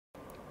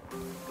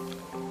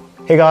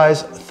Hey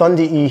guys,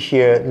 Thunder E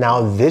here.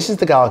 Now this is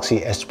the Galaxy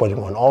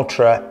S21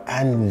 Ultra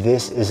and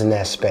this is an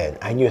SPen.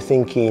 And you're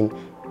thinking,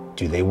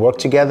 do they work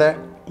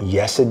together?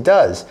 Yes, it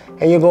does.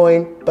 And you're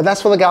going, but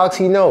that's for the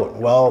Galaxy Note.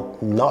 Well,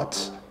 not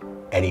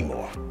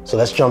anymore. So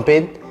let's jump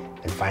in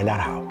and find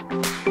out how.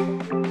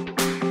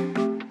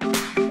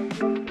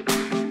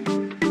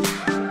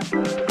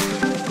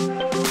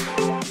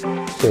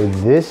 So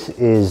this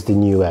is the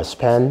new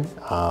SPen.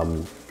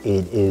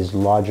 It is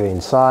larger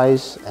in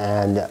size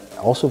and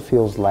also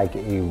feels like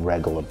a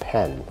regular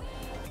pen.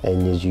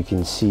 And as you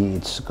can see,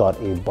 it's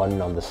got a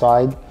button on the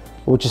side,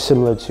 which is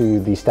similar to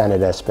the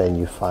standard SPen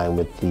you find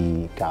with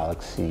the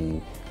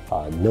Galaxy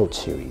Note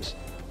series.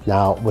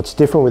 Now, what's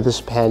different with this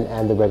pen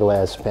and the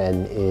regular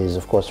SPen is,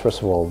 of course,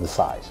 first of all, the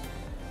size.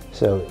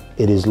 So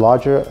it is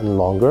larger and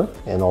longer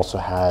and also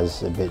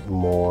has a bit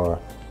more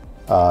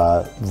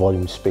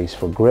volume space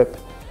for grip.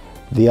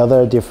 The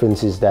other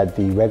difference is that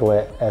the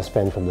regular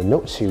SPen from the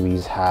Note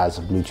series has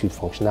Bluetooth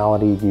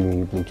functionality, giving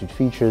you Bluetooth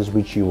features,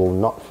 which you will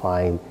not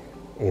find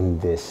in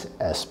this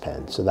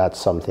SPen. So that's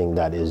something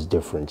that is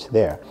different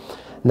there.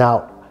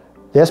 Now,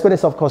 the SPen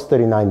itself costs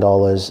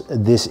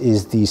 $39. This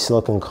is the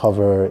silicone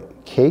cover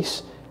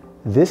case.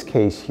 This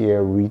case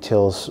here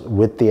retails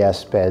with the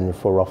SPen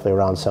for roughly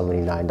around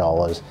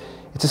 $79.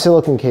 It's a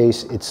silicone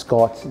case. It's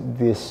got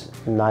this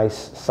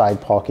nice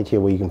side pocket here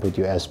where you can put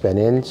your SPen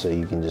in, so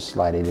you can just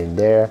slide it in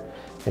there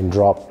and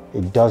drop.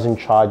 It doesn't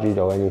charge it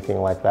or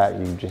anything like that.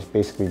 You just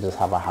basically just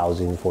have a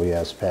housing for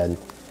your SPen,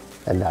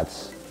 and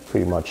that's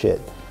pretty much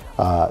it.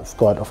 It's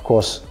got, of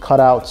course,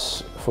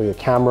 cutouts for your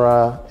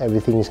camera.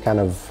 Everything's kind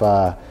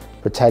of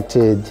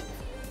protected.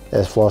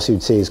 As Flossie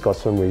would say, it's got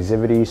some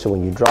resivity, so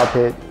when you drop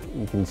it,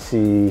 you can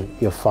see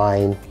you're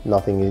fine.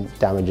 Nothing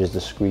damages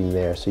the screen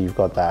there. So you've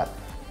got that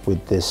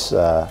with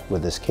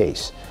this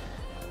case.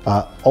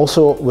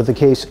 Also, with the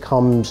case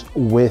comes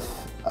with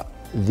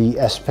the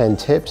SPen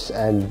tips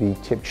and the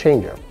tip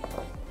changer.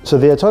 So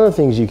there are a ton of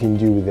things you can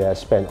do with the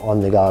SPen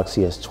on the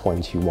Galaxy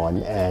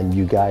S21, and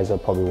you guys are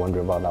probably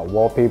wondering about that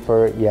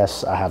wallpaper.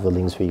 Yes, I have the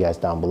links for you guys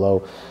down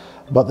below.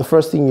 But the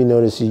first thing you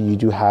notice is you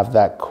do have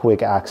that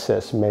quick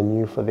access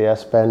menu for the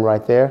SPen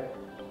right there,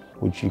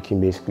 which you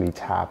can basically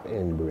tap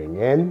and bring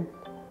in.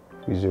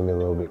 If we zoom in a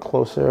little bit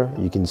closer,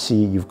 you can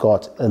see you've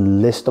got a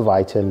list of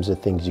items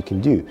of things you can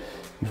do.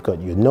 You've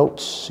got your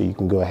notes, so you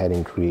can go ahead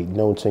and create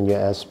notes on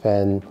your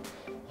SPen.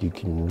 You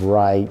can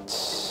write,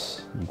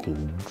 you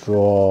can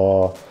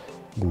draw,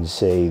 you can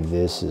say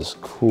this is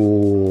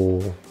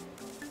cool.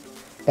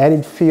 And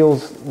it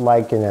feels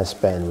like an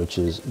SPen, which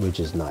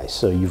is nice.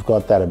 So you've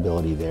got that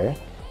ability there.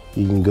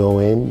 You can go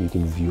in, you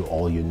can view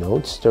all your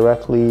notes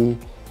directly.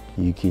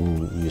 You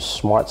can use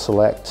Smart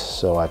Select,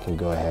 so I can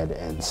go ahead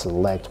and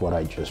select what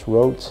I just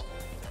wrote.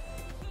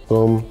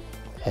 Boom,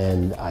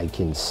 and I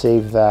can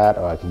save that,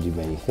 or I can do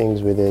many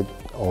things with it.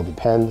 All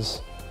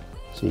depends.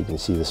 So you can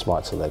see the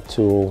Smart Select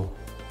tool.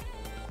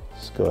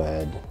 Let's go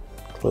ahead,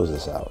 close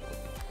this out.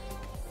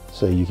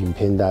 So you can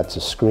pin that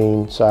to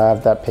screen. So I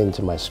have that pinned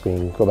to my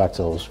screen. Go back to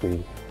the whole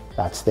screen.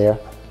 That's there.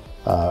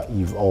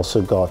 You've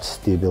also got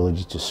the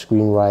ability to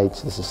screen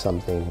write. This is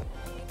something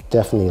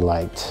definitely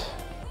liked.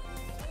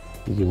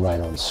 You can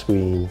write on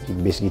screen. You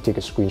can basically take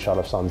a screenshot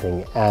of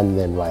something and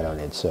then write on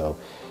it. So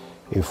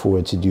if we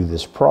were to do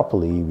this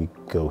properly, we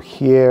go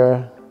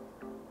here.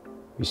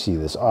 We see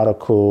this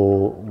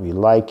article. We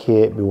like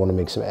it. We want to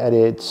make some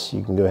edits.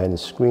 You can go ahead and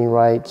screen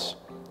write.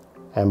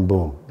 And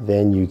boom,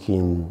 then you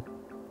can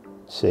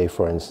say,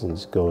 for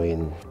instance, go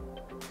in,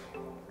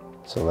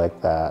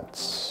 select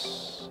that,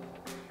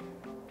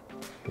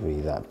 maybe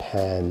that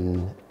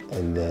pen,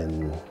 and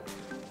then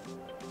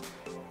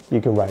you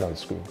can write on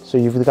screen. So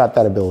you've got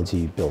that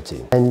ability built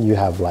in. And you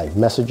have live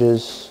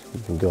messages.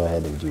 You can go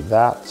ahead and do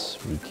that.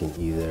 We can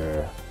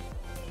either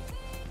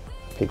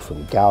pick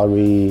from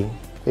gallery,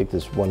 pick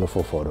this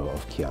wonderful photo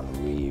of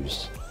Keanu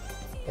Reeves,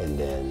 and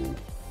then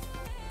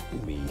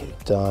we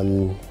hit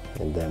done.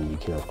 And then we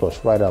can, of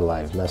course, write our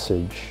live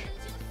message.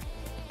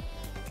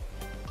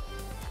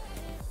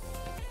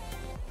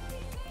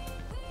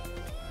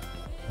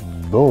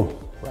 Boom,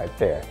 right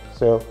there.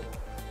 So,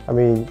 I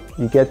mean,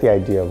 you get the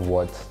idea of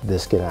what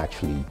this can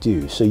actually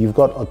do. So you've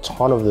got a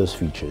ton of those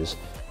features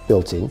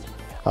built in.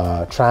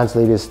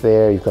 Translate is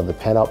there. You've got the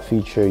pen up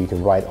feature. You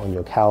can write on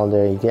your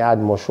calendar. You can add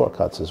more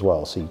shortcuts as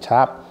well. So you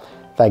tap,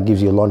 that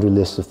gives you a laundry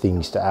list of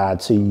things to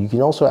add. So you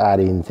can also add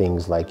in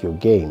things like your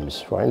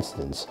games, for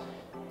instance.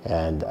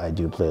 And I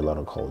do play a lot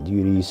of Call of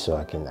Duty, so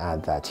I can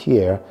add that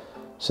here.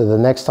 So the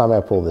next time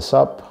I pull this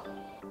up,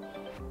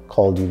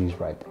 Call of Duty is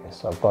right there.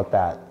 So I've got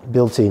that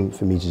built in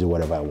for me to do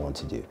whatever I want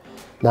to do.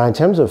 Now, in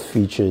terms of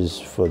features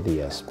for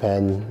the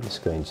SPen, let's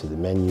go into the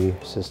menu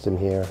system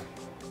here.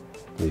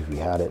 I believe we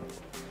had it.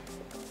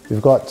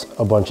 We've got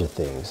a bunch of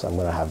things. I'm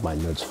gonna have my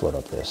notes float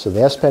up there. So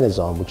the SPen is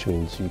on, which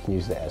means you can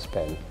use the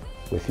SPen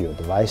with your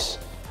device.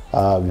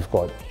 We've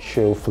got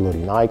show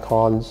floating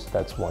icons.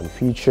 That's one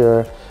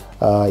feature.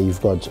 You've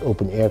got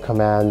open air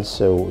commands,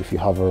 so if you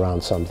hover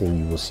around something,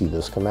 you will see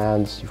those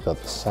commands. You've got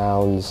the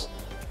sounds.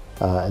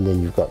 And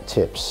then you've got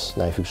tips.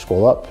 Now if you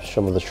scroll up,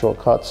 some of the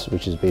shortcuts,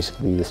 which is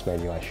basically this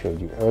menu I showed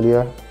you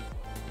earlier.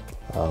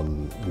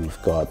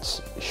 We've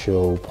got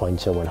show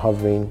pointer when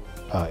hovering.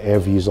 Air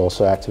view is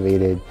also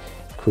activated.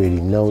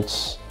 Creating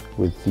notes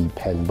with the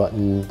pen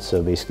button.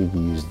 So basically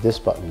you use this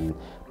button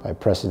by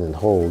pressing and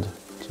hold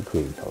to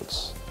create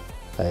notes.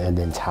 And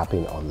then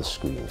tapping on the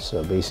screen.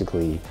 So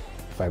basically,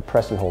 if I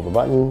press and hold the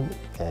button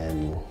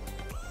and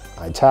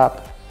I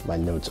tap, my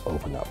notes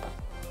open up.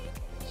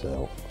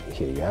 So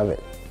here you have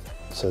it.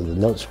 So the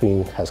note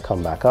screen has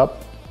come back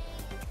up,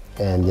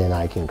 and then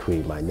I can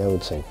create my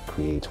notes and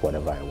create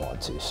whatever I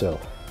want to. So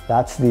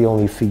that's the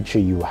only feature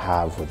you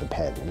have with the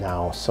pen.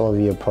 Now, some of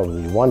you are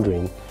probably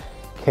wondering,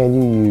 can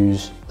you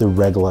use the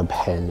regular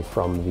pen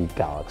from the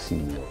Galaxy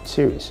Note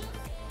series?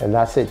 And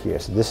that's it here.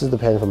 So this is the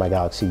pen from my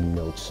Galaxy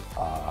Note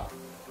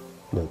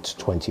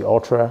 20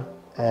 Ultra.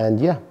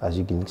 And yeah, as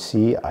you can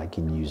see, I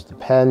can use the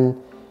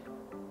pen.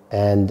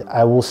 And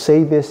I will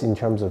say this in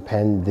terms of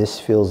pen, this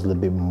feels a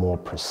little bit more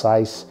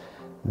precise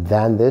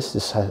than this.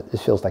 This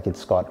feels like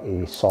it's got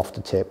a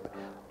softer tip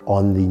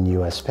on the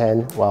new S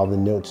Pen, while the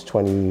Note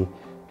 20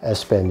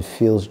 S Pen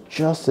feels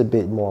just a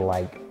bit more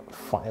like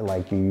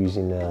you're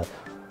using a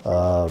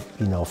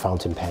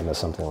fountain pen or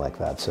something like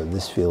that. So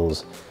this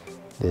feels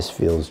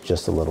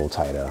just a little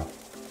tighter.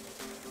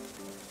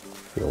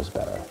 Feels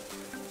better.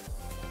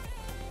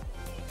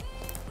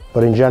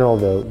 But in general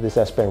though, this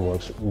S Pen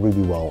works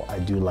really well. I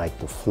do like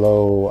the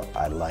flow,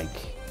 I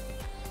like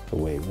the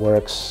way it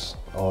works,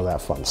 all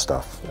that fun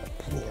stuff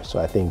in here. So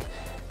I think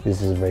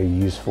this is a very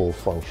useful,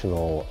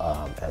 functional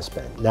S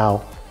Pen.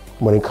 Now,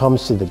 when it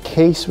comes to the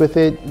case with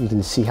it, you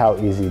can see how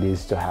easy it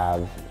is to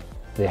have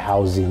the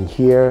housing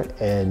here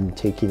and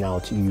taking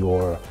out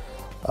your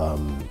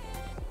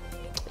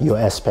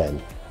S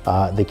Pen.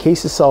 The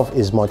case itself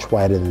is much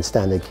wider than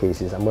standard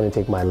cases. I'm going to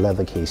take my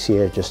leather case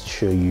here just to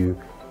show you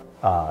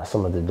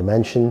some of the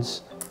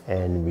dimensions,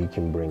 and we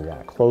can bring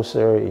that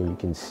closer and you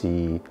can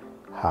see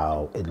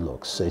how it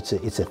looks. So it's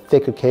a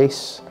thicker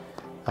case.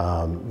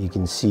 You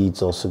can see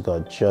it's also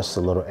got just a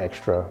little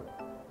extra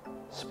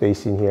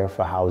space in here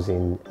for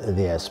housing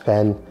the S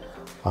Pen,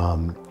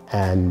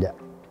 and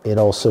it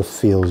also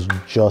feels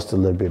just a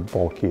little bit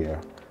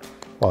bulkier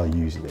while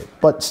using it,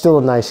 but still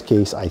a nice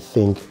case, I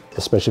think,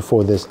 especially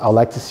for this. I'd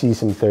like to see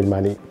some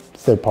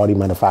third-party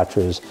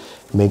manufacturers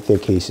make their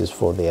cases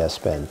for the S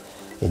Pen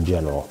in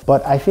general.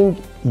 But I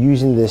think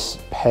using this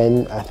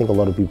pen, I think a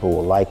lot of people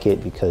will like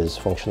it because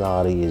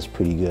functionality is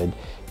pretty good.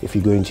 If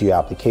you go into your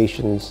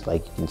applications,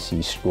 like you can see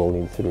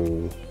scrolling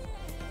through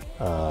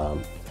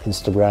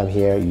Instagram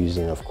here,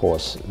 using of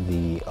course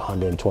the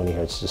 120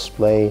 Hertz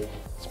display,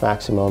 it's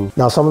maximum.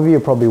 Now some of you are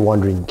probably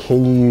wondering,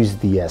 can you use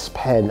the S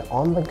Pen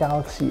on the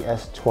Galaxy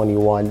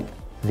S21?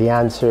 The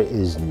answer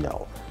is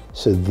no.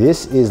 So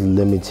this is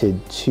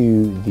limited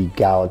to the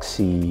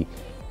Galaxy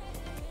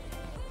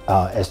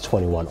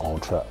S21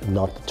 Ultra,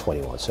 not the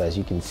 21. So as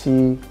you can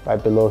see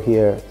right below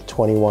here, the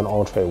 21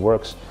 Ultra, it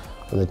works.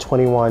 On the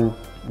 21,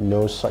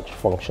 no such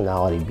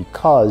functionality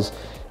because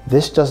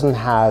this doesn't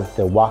have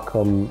the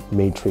Wacom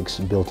matrix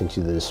built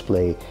into the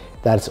display.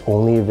 That's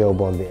only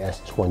available on the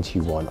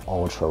S21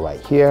 Ultra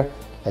right here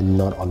and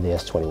not on the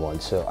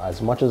S21. So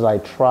as much as I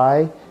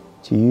try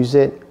to use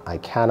it, I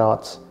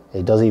cannot.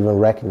 It doesn't even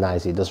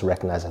recognize it. It doesn't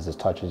recognize as it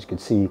touches. As you can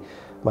see,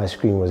 my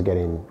screen was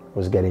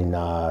getting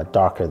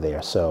darker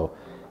there. So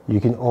you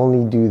can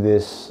only do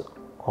this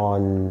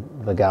on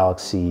the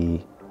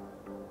Galaxy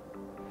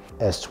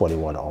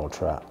S21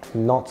 Ultra,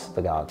 not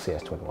the Galaxy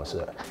S21.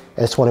 So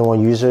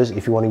S21 users,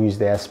 if you want to use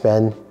the S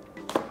Pen,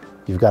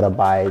 you've got to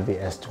buy the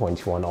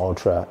S21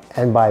 Ultra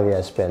and buy the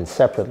S Pen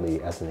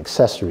separately as an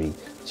accessory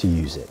to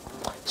use it.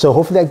 So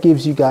hopefully that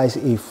gives you guys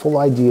a full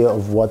idea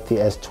of what the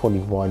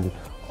S21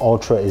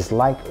 Ultra is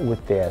like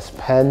with the S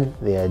Pen.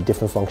 There are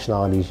different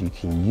functionalities you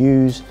can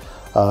use.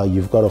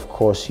 You've got, of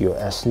course, your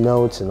S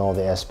Notes and all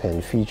the S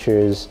Pen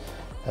features.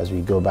 As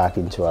we go back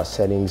into our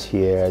settings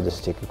here,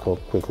 just take a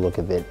quick look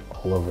at it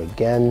all over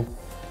again.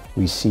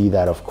 We see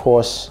that, of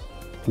course,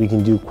 we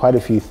can do quite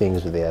a few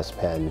things with the S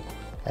Pen,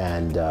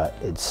 and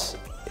it's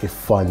a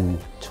fun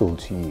tool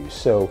to use.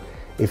 So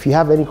if you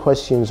have any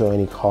questions or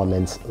any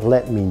comments,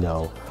 let me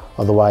know.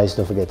 Otherwise,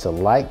 don't forget to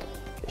like,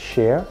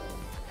 share,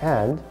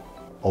 and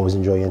always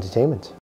enjoy your entertainment.